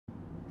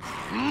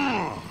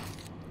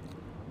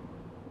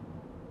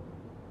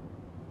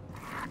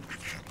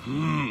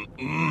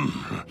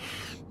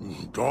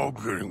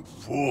Dog getting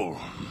full.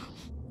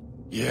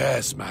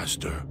 Yes,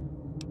 master.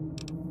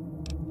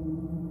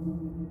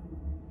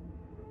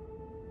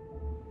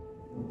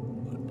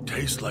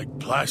 Tastes like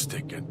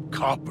plastic and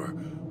copper.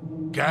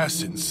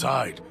 Gas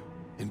inside,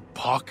 in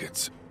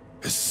pockets.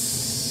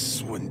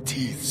 Hiss when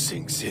teeth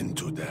sinks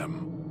into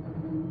them.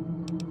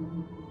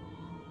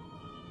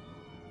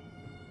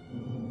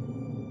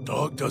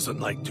 Dog doesn't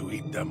like to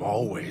eat them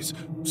always,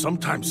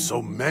 sometimes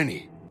so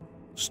many.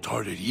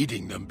 Started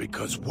eating them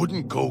because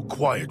wouldn't go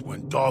quiet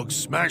when dog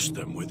smashed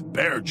them with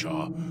bear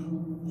jaw.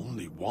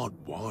 Only want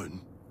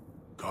one.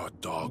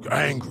 Got dog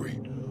angry.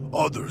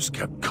 Others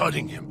kept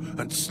cutting him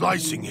and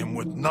slicing him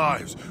with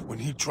knives when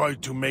he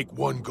tried to make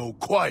one go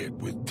quiet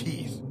with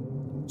teeth.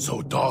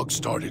 So dog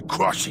started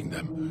crushing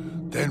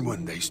them. Then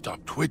when they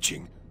stop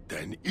twitching,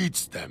 then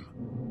eats them.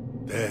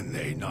 Then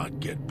they not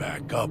get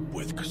back up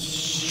with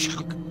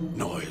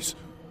noise.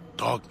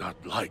 Dog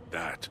not like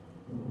that.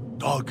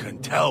 Dog can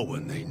tell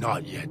when they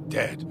not yet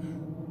dead.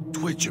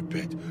 Twitch a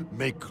bit,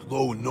 make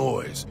low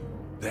noise,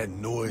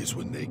 then noise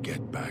when they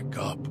get back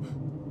up.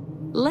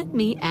 Let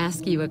me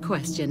ask you a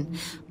question.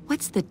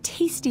 What's the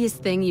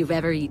tastiest thing you've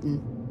ever eaten?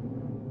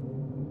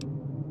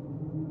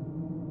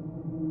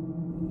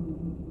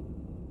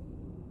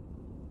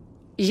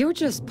 You're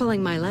just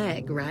pulling my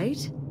leg, right?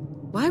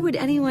 Why would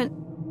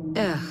anyone...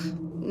 Ugh,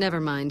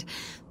 never mind.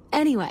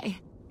 Anyway,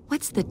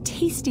 what's the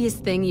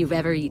tastiest thing you've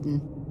ever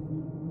eaten?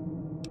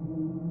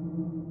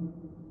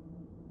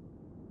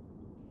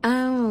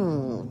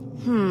 Oh,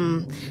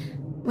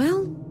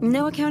 Well,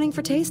 no accounting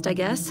for taste, I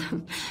guess.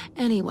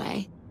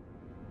 Anyway,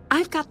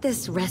 I've got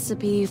this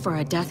recipe for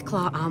a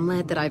Deathclaw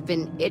omelet that I've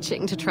been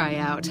itching to try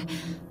out.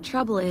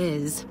 Trouble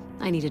is,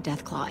 I need a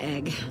Deathclaw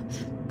egg.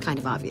 Kind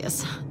of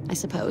obvious, I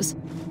suppose.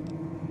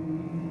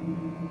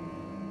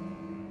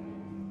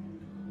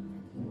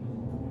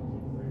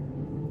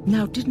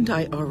 Now, didn't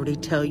I already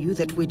tell you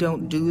that we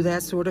don't do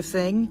that sort of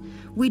thing?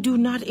 We do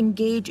not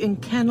engage in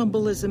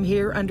cannibalism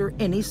here under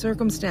any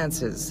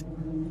circumstances.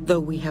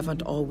 Though we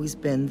haven't always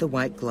been the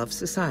White Glove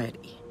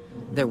Society.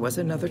 There was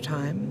another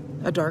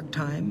time, a dark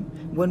time,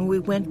 when we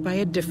went by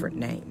a different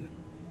name.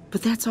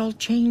 But that's all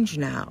changed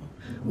now.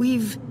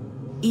 We've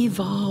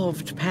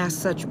evolved past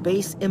such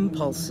base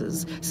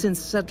impulses since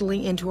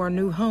settling into our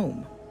new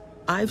home.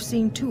 I've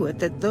seen to it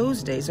that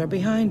those days are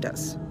behind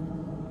us.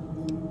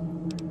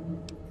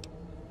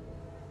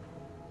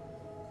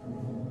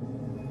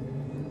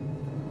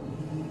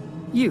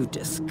 You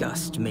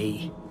disgust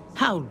me.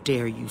 How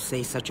dare you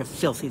say such a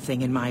filthy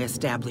thing in my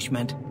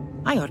establishment?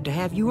 I ought to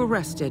have you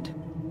arrested.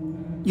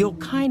 You'll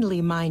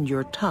kindly mind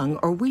your tongue,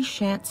 or we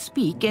shan't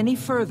speak any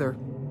further.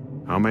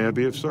 How may I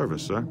be of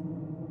service, sir?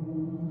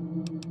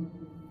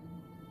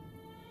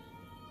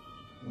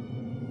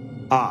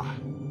 Ah,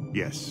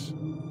 yes.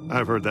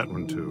 I've heard that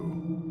one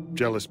too.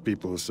 Jealous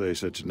people say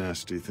such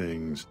nasty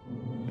things.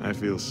 I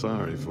feel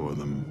sorry for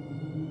them.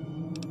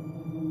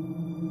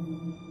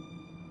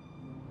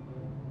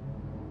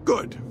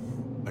 Good.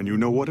 And you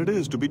know what it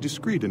is to be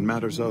discreet in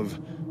matters of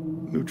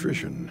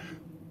nutrition.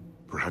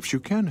 Perhaps you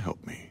can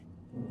help me.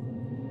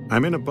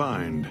 I'm in a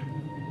bind.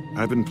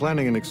 I've been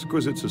planning an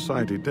exquisite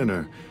society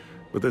dinner,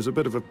 but there's a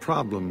bit of a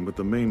problem with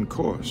the main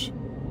course.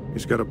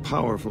 He's got a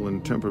powerful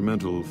and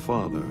temperamental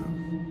father.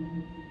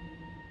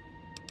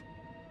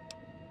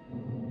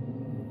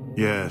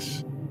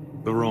 Yes,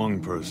 the wrong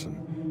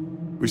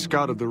person. We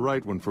scouted the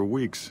right one for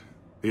weeks.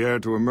 The heir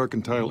to a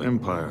mercantile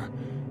empire,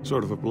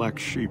 sort of a black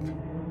sheep.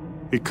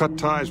 He cut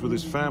ties with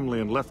his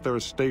family and left their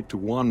estate to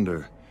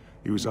wander.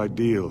 He was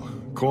ideal,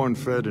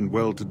 corn-fed and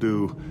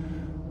well-to-do,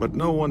 but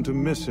no one to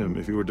miss him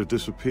if he were to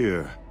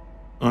disappear.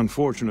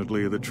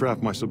 Unfortunately, the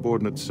trap my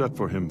subordinates set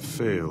for him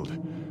failed,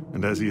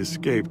 and as he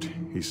escaped,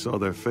 he saw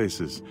their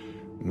faces.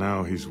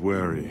 Now he's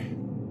wary.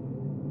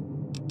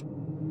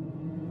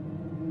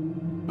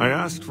 I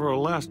asked for a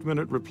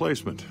last-minute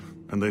replacement,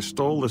 and they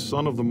stole the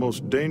son of the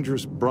most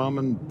dangerous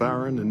Brahmin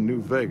baron in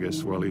New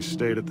Vegas while he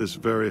stayed at this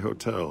very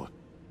hotel.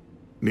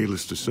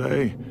 Needless to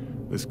say,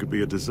 this could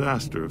be a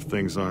disaster if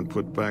things aren't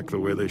put back the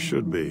way they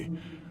should be.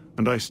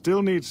 And I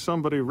still need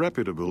somebody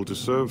reputable to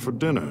serve for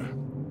dinner.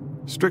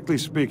 Strictly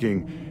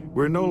speaking,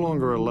 we're no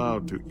longer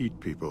allowed to eat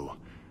people.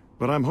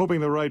 But I'm hoping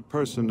the right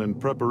person and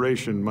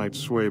preparation might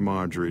sway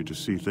Marjorie to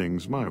see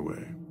things my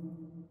way.